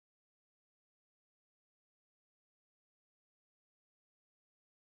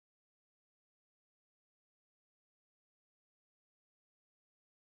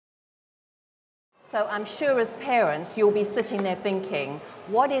So I'm sure as parents, you'll be sitting there thinking,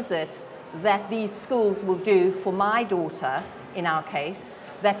 what is it that these schools will do for my daughter, in our case,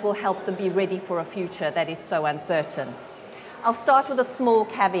 that will help them be ready for a future that is so uncertain? I'll start with a small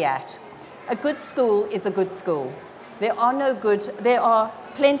caveat. A good school is a good school. There are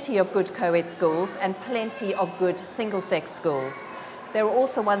plenty of good co-ed schools and plenty of good single-sex schools. There are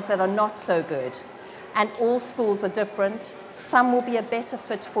also ones that are not so good. And all schools are different. Some will be a better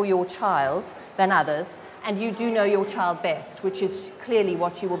fit for your child than others, and you do know your child best, which is clearly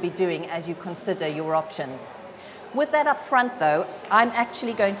what you will be doing as you consider your options. With that up front, though, I'm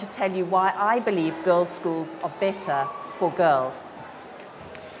actually going to tell you why I believe girls' schools are better for girls.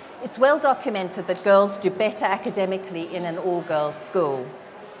 It's well documented that girls do better academically in an all-girls school.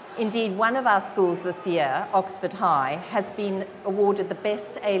 Indeed, one of our schools this year, Oxford High, has been awarded the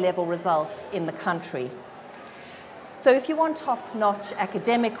best A-level results in the country. So if you want top-notch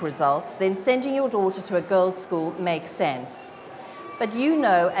academic results, then sending your daughter to a girls' school makes sense. But you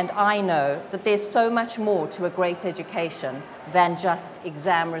know and I know that there's so much more to a great education than just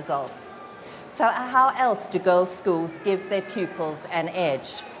exam results. So how else do girls' schools give their pupils an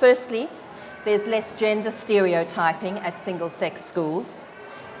edge? Firstly, there's less gender stereotyping at single-sex schools.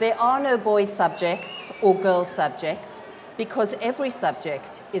 There are no boys' subjects or girls' subjects because every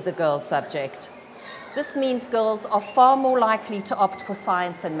subject is a girls' subject. This means girls are far more likely to opt for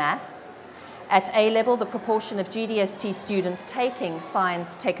science and maths. At A-level, the proportion of GDST students taking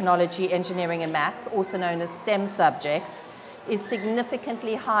science, technology, engineering and maths, also known as STEM subjects, is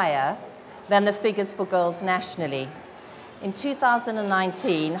significantly higher than the figures for girls nationally. In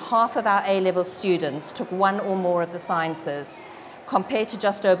 2019, half of our A-level students took one or more of the sciences, compared to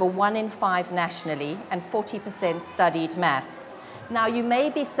just over 1 in 5 nationally, and 40% studied maths. Now, you may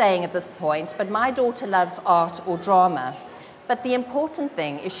be saying at this point, but my daughter loves art or drama. But the important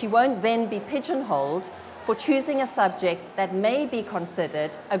thing is she won't then be pigeonholed for choosing a subject that may be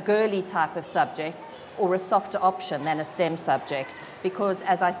considered a girly type of subject or a softer option than a STEM subject, because,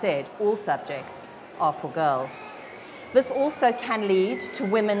 as I said, all subjects are for girls. This also can lead to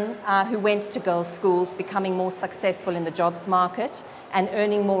women who went to girls' schools becoming more successful in the jobs market and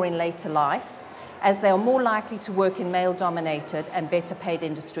earning more in later life, as they are more likely to work in male-dominated and better-paid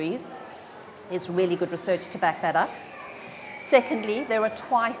industries. There's really good research to back that up. Secondly, there are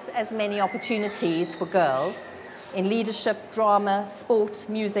twice as many opportunities for girls in leadership, drama, sport,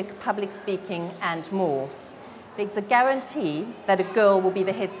 music, public speaking, and more. There's a guarantee that a girl will be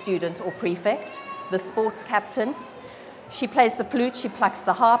the head student or prefect, the sports captain. She plays the flute, she plucks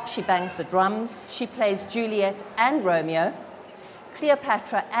the harp, she bangs the drums, she plays Juliet and Romeo,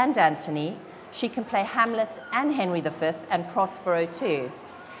 Cleopatra and Antony. She can play Hamlet and Henry V and Prospero too.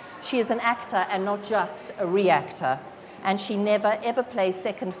 She is an actor and not just a reactor, and she never ever plays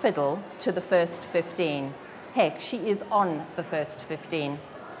second fiddle to the first 15. Heck, she is on the first 15.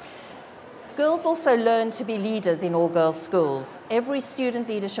 Girls also learn to be leaders in all-girls schools. Every student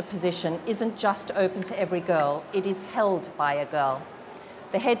leadership position isn't just open to every girl, it is held by a girl.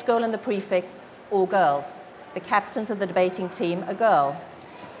 The head girl and the prefects, all girls. The captains of the debating team, a girl.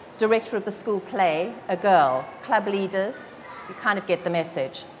 Director of the school play, a girl. Club leaders, you kind of get the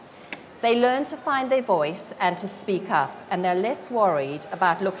message. They learn to find their voice and to speak up, and they're less worried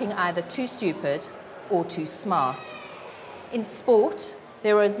about looking either too stupid or too smart. In sport,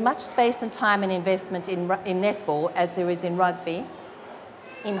 there is as much space and time and investment in netball as there is in rugby,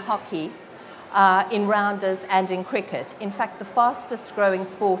 in hockey, in rounders and in cricket. In fact, the fastest growing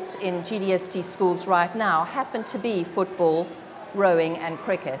sports in GDST schools right now happen to be football, rowing and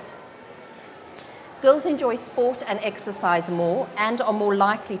cricket. Girls enjoy sport and exercise more and are more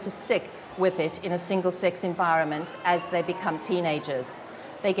likely to stick with it in a single-sex environment as they become teenagers.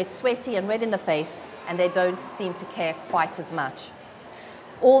 They get sweaty and red in the face and they don't seem to care quite as much.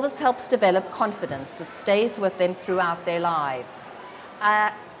 All this helps develop confidence that stays with them throughout their lives.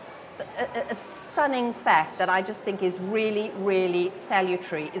 A stunning fact that I just think is really, really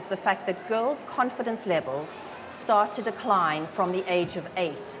salutary is the fact that girls' confidence levels start to decline from the age of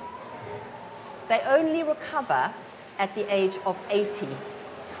 8. They only recover at the age of 80.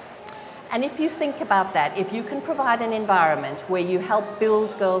 And if you think about that, if you can provide an environment where you help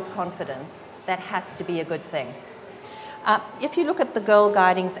build girls' confidence, that has to be a good thing. If you look at the Girl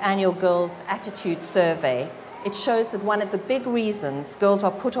Guiding's annual Girls' Attitude Survey, it shows that one of the big reasons girls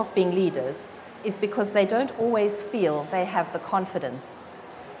are put off being leaders is because they don't always feel they have the confidence.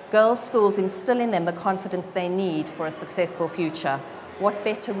 Girls' schools instill in them the confidence they need for a successful future. What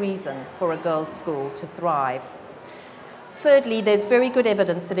better reason for a girls' school to thrive? Thirdly, there's very good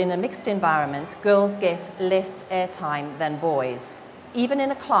evidence that in a mixed environment, girls get less airtime than boys. Even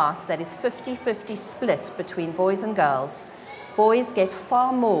in a class that is 50-50 split between boys and girls, boys get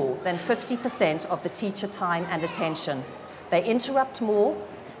far more than 50% of the teacher time and attention. They interrupt more,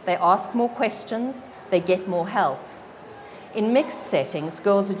 they ask more questions, they get more help. In mixed settings,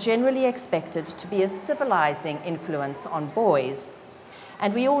 girls are generally expected to be a civilizing influence on boys.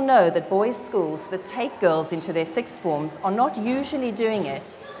 And we all know that boys' schools that take girls into their sixth forms are not usually doing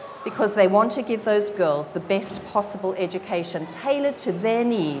it because they want to give those girls the best possible education tailored to their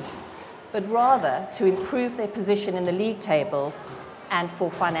needs, but rather to improve their position in the league tables and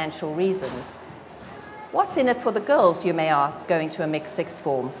for financial reasons. What's in it for the girls, you may ask, going to a mixed sixth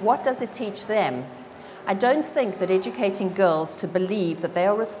form? What does it teach them? I don't think that educating girls to believe that they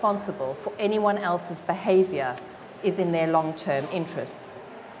are responsible for anyone else's behavior is in their long-term interests.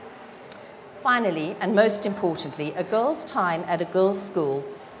 Finally, and most importantly, a girl's time at a girls' school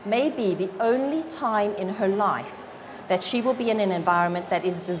may be the only time in her life that she will be in an environment that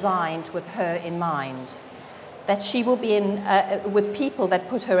is designed with her in mind, that she will be in, with people that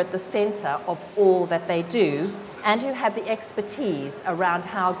put her at the center of all that they do and who have the expertise around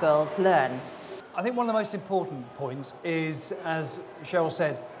how girls learn. I think one of the most important points is, as Cheryl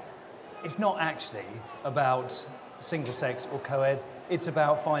said, it's not actually about single sex or co-ed, it's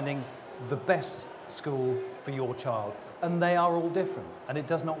about finding the best school for your child. And they are all different. And it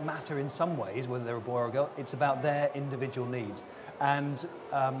does not matter in some ways whether they're a boy or a girl, it's about their individual needs. And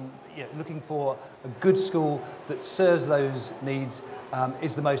looking for a good school that serves those needs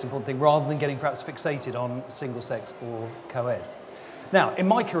is the most important thing, rather than getting perhaps fixated on single sex or co-ed. Now, in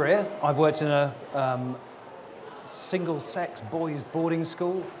my career, I've worked in a single-sex boys boarding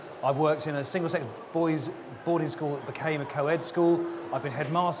school. I've worked in a single-sex boys boarding school that became a co-ed school. I've been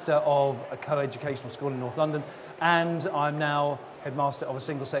headmaster of a co-educational school in North London, and I'm now headmaster of a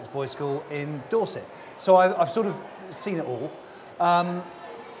single-sex boys school in Dorset. So I've sort of seen it all.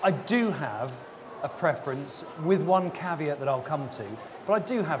 I do have a preference, with one caveat that I'll come to, but I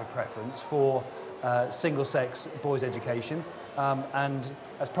do have a preference for single-sex boys education. And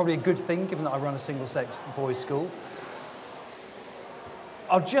that's probably a good thing, given that I run a single-sex boys' school.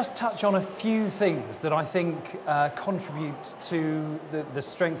 I'll just touch on a few things that I think contribute to the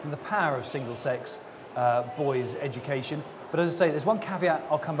strength and the power of single-sex boys' education. But as I say, there's one caveat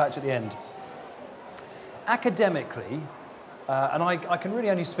I'll come back to at the end. Academically, and I can really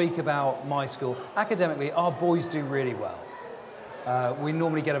only speak about my school, academically, our boys do really well. We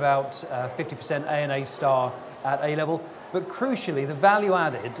normally get about 50% A and A star at A level. But crucially, the value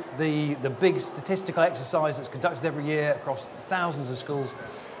added, the big statistical exercise that's conducted every year across thousands of schools,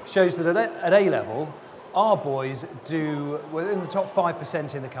 shows that at A level, our boys do within the top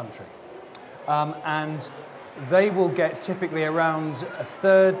 5% in the country. And they will get typically around a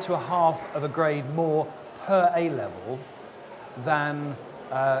third to a half of a grade more per A level than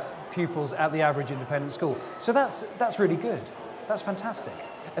pupils at the average independent school. So that's really good. That's fantastic,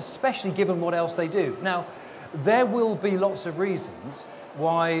 especially given what else they do. Now, there will be lots of reasons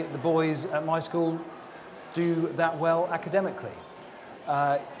why the boys at my school do that well academically.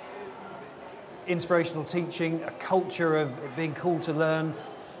 Inspirational teaching, a culture of it being cool to learn,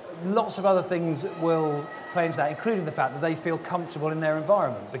 lots of other things will play into that, including the fact that they feel comfortable in their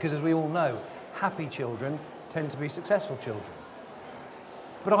environment, because as we all know, happy children tend to be successful children.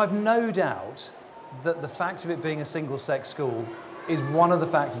 But I've no doubt that the fact of it being a single-sex school is one of the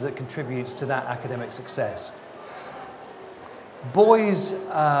factors that contributes to that academic success. Boys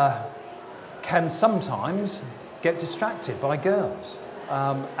can sometimes get distracted by girls,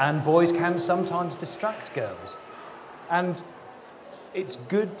 and boys can sometimes distract girls. And it's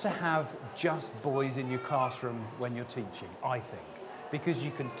good to have just boys in your classroom when you're teaching, I think, because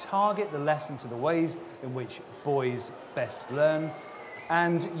you can target the lesson to the ways in which boys best learn,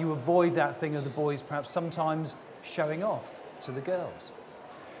 and you avoid that thing of the boys perhaps sometimes showing off to the girls.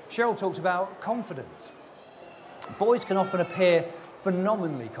 Cheryl talked about confidence. Boys can often appear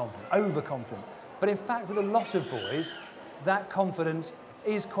phenomenally confident, overconfident, but in fact with a lot of boys, that confidence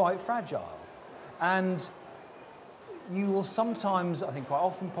is quite fragile. And you will sometimes, I think quite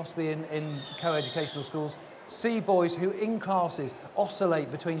often, possibly in co-educational schools, see boys who in classes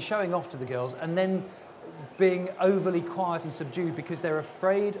oscillate between showing off to the girls and then being overly quiet and subdued because they're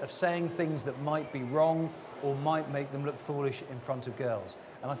afraid of saying things that might be wrong or might make them look foolish in front of girls.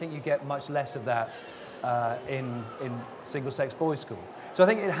 And I think you get much less of that in single-sex boys' school. So I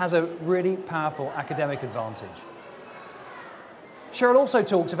think it has a really powerful academic advantage. Cheryl also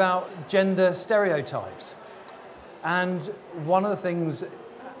talked about gender stereotypes. And one of the things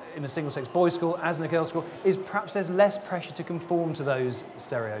in a single-sex boys' school, as in a girls' school, is perhaps there's less pressure to conform to those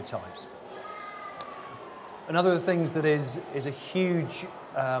stereotypes. Another of the things that is a huge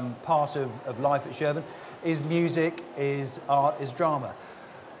part of life at Sherborne is music, is art, is drama.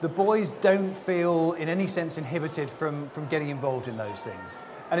 The boys don't feel in any sense inhibited from getting involved in those things.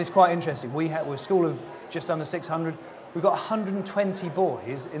 And it's quite interesting. We're a school of just under 600. We've got 120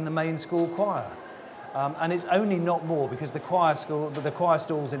 boys in the main school choir. And it's only not more because the choir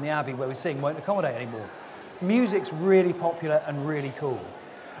stalls in the Abbey where we sing won't accommodate anymore. Music's really popular and really cool.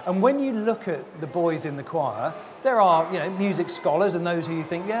 And when you look at the boys in the choir, there are, music scholars and those who you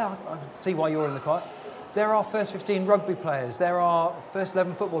think, yeah, I see why you're in the choir. There are first 15 rugby players, there are first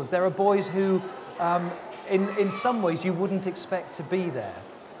 11 footballers, there are boys who, in some ways, you wouldn't expect to be there.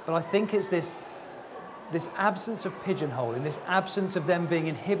 But I think it's this absence of pigeonholing, this absence of them being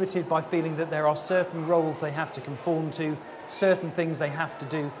inhibited by feeling that there are certain roles they have to conform to, certain things they have to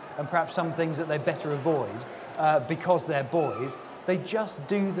do, and perhaps some things that they better avoid because they're boys. They just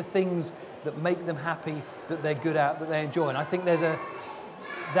do the things that make them happy, that they're good at, that they enjoy. And I think there's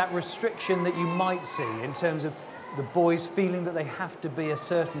that restriction that you might see in terms of the boys feeling that they have to be a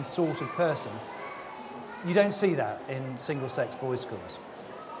certain sort of person. You don't see that in single-sex boys' schools.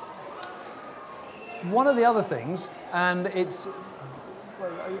 One of the other things, and it's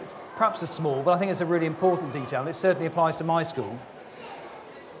perhaps a small, but I think it's a really important detail, and it certainly applies to my school.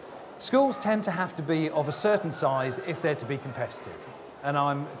 Schools tend to have to be of a certain size if they're to be competitive. And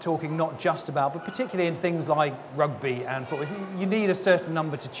I'm talking not just about, but particularly in things like rugby and football. You need a certain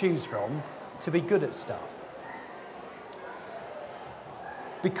number to choose from to be good at stuff.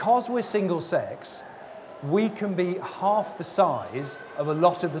 Because we're single sex, we can be half the size of a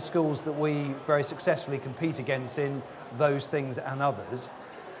lot of the schools that we very successfully compete against in those things and others.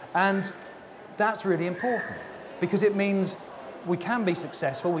 And that's really important because it means we can be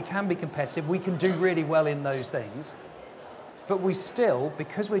successful, we can be competitive, we can do really well in those things, but we still,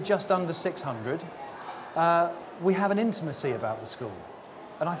 because we're just under 600, we have an intimacy about the school.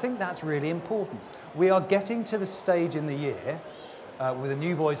 And I think that's really important. We are getting to the stage in the year, with the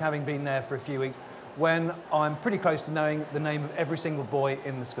new boys having been there for a few weeks, when I'm pretty close to knowing the name of every single boy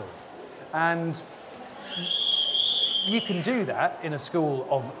in the school. And you can do that in a school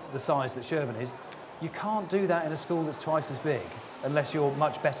of the size that Sherborne is. You can't do that in a school that's twice as big, unless you're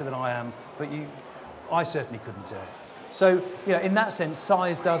much better than I am, but I certainly couldn't do it. So, in that sense,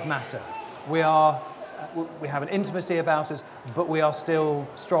 size does matter. We have an intimacy about us, but we are still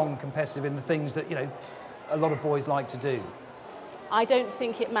strong and competitive in the things that, a lot of boys like to do. I don't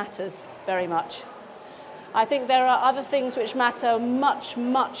think it matters very much. I think there are other things which matter much,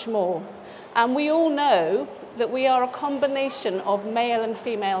 much more. And we all know that we are a combination of male and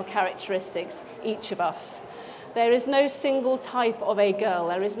female characteristics, each of us. There is no single type of a girl,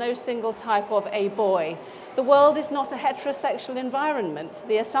 there is no single type of a boy. The world is not a heterosexual environment.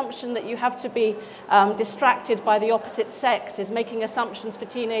 The assumption that you have to be distracted by the opposite sex is making assumptions for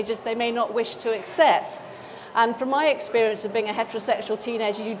teenagers they may not wish to accept. And from my experience of being a heterosexual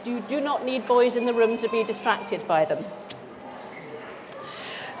teenager, you do not need boys in the room to be distracted by them.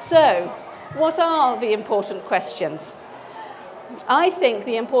 So, what are the important questions? I think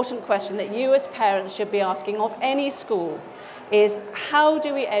the important question that you as parents should be asking of any school is, how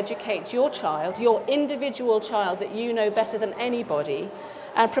do we educate your child, your individual child that you know better than anybody,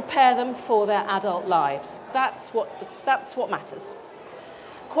 and prepare them for their adult lives? That's what matters.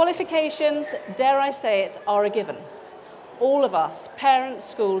 Qualifications, dare I say it, are a given. All of us, parents,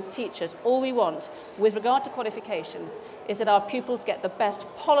 schools, teachers, all we want with regard to qualifications is that our pupils get the best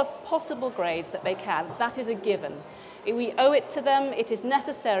possible grades that they can. That is a given. We owe it to them. It is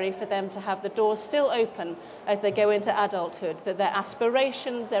necessary for them to have the doors still open as they go into adulthood, that their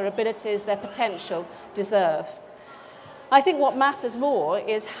aspirations, their abilities, their potential deserve. I think what matters more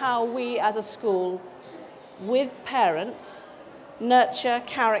is how we as a school, with parents, nurture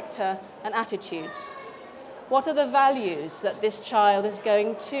character and attitudes. What are the values that this child is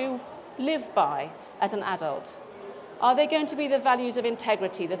going to live by as an adult? Are they going to be the values of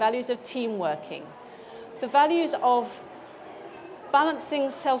integrity, the values of team working, the values of balancing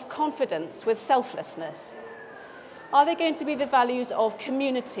self-confidence with selflessness? Are they going to be the values of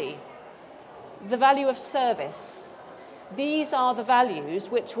community, the value of service? These are the values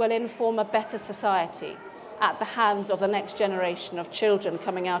which will inform a better society at the hands of the next generation of children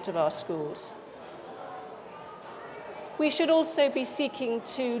coming out of our schools. We should also be seeking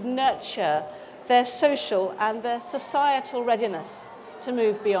to nurture their social and their societal readiness to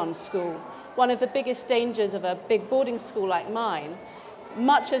move beyond school. One of the biggest dangers of a big boarding school like mine,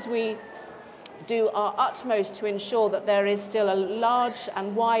 much as we do our utmost to ensure that there is still a large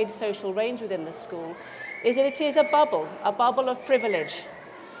and wide social range within the school, is that it is a bubble of privilege.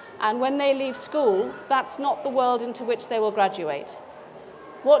 And when they leave school, that's not the world into which they will graduate.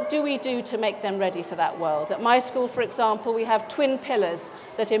 What do we do to make them ready for that world? At my school, for example, we have twin pillars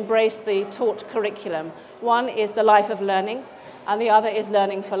that embrace the taught curriculum. One is the life of learning, and the other is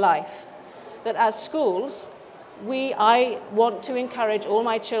learning for life. That as schools, I want to encourage all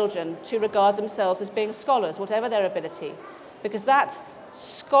my children to regard themselves as being scholars, whatever their ability, because that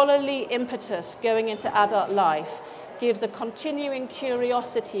scholarly impetus going into adult life gives a continuing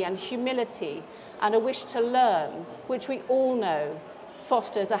curiosity and humility and a wish to learn, which we all know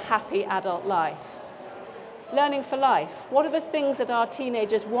fosters a happy adult life. Learning for life. What are the things that our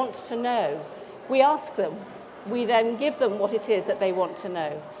teenagers want to know? We ask them. We then give them what it is that they want to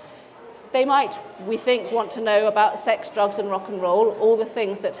know. They might, we think, want to know about sex, drugs and rock and roll, all the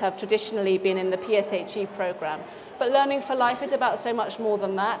things that have traditionally been in the PSHE program. But learning for life is about so much more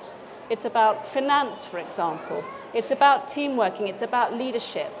than that. It's about finance, for example. It's about team working. It's about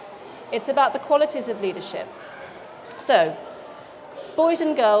leadership. It's about the qualities of leadership. So, boys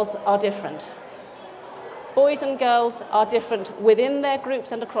and girls are different. Boys and girls are different within their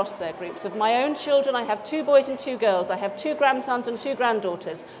groups and across their groups. Of my own children, I have 2 boys and 2 girls. I have 2 grandsons and 2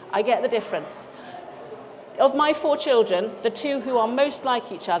 granddaughters. I get the difference. Of my 4 children, the 2 who are most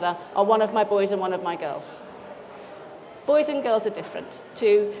like each other are one of my boys and one of my girls. Boys and girls are different.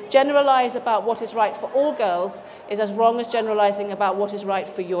 To generalize about what is right for all girls is as wrong as generalizing about what is right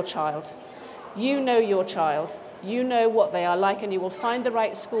for your child. You know your child. You know what they are like, and you will find the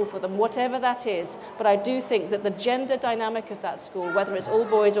right school for them, whatever that is. But I do think that the gender dynamic of that school, whether it's all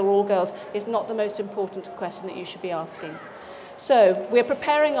boys or all girls, is not the most important question that you should be asking. So we're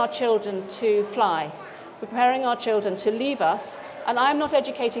preparing our children to fly. We're preparing our children to leave us. And I'm not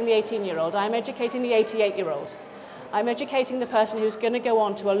educating the 18-year-old. I'm educating the 88-year-old. I'm educating the person who's going to go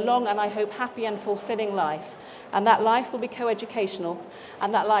on to a long and I hope happy and fulfilling life. And that life will be co-educational,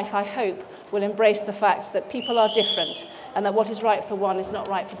 and that life, I hope, will embrace the fact that people are different and that what is right for one is not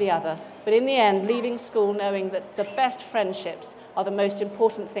right for the other. But in the end, leaving school knowing that the best friendships are the most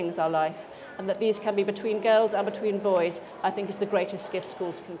important things in our life, and that these can be between girls and between boys, I think is the greatest gift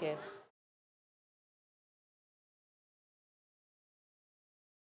schools can give.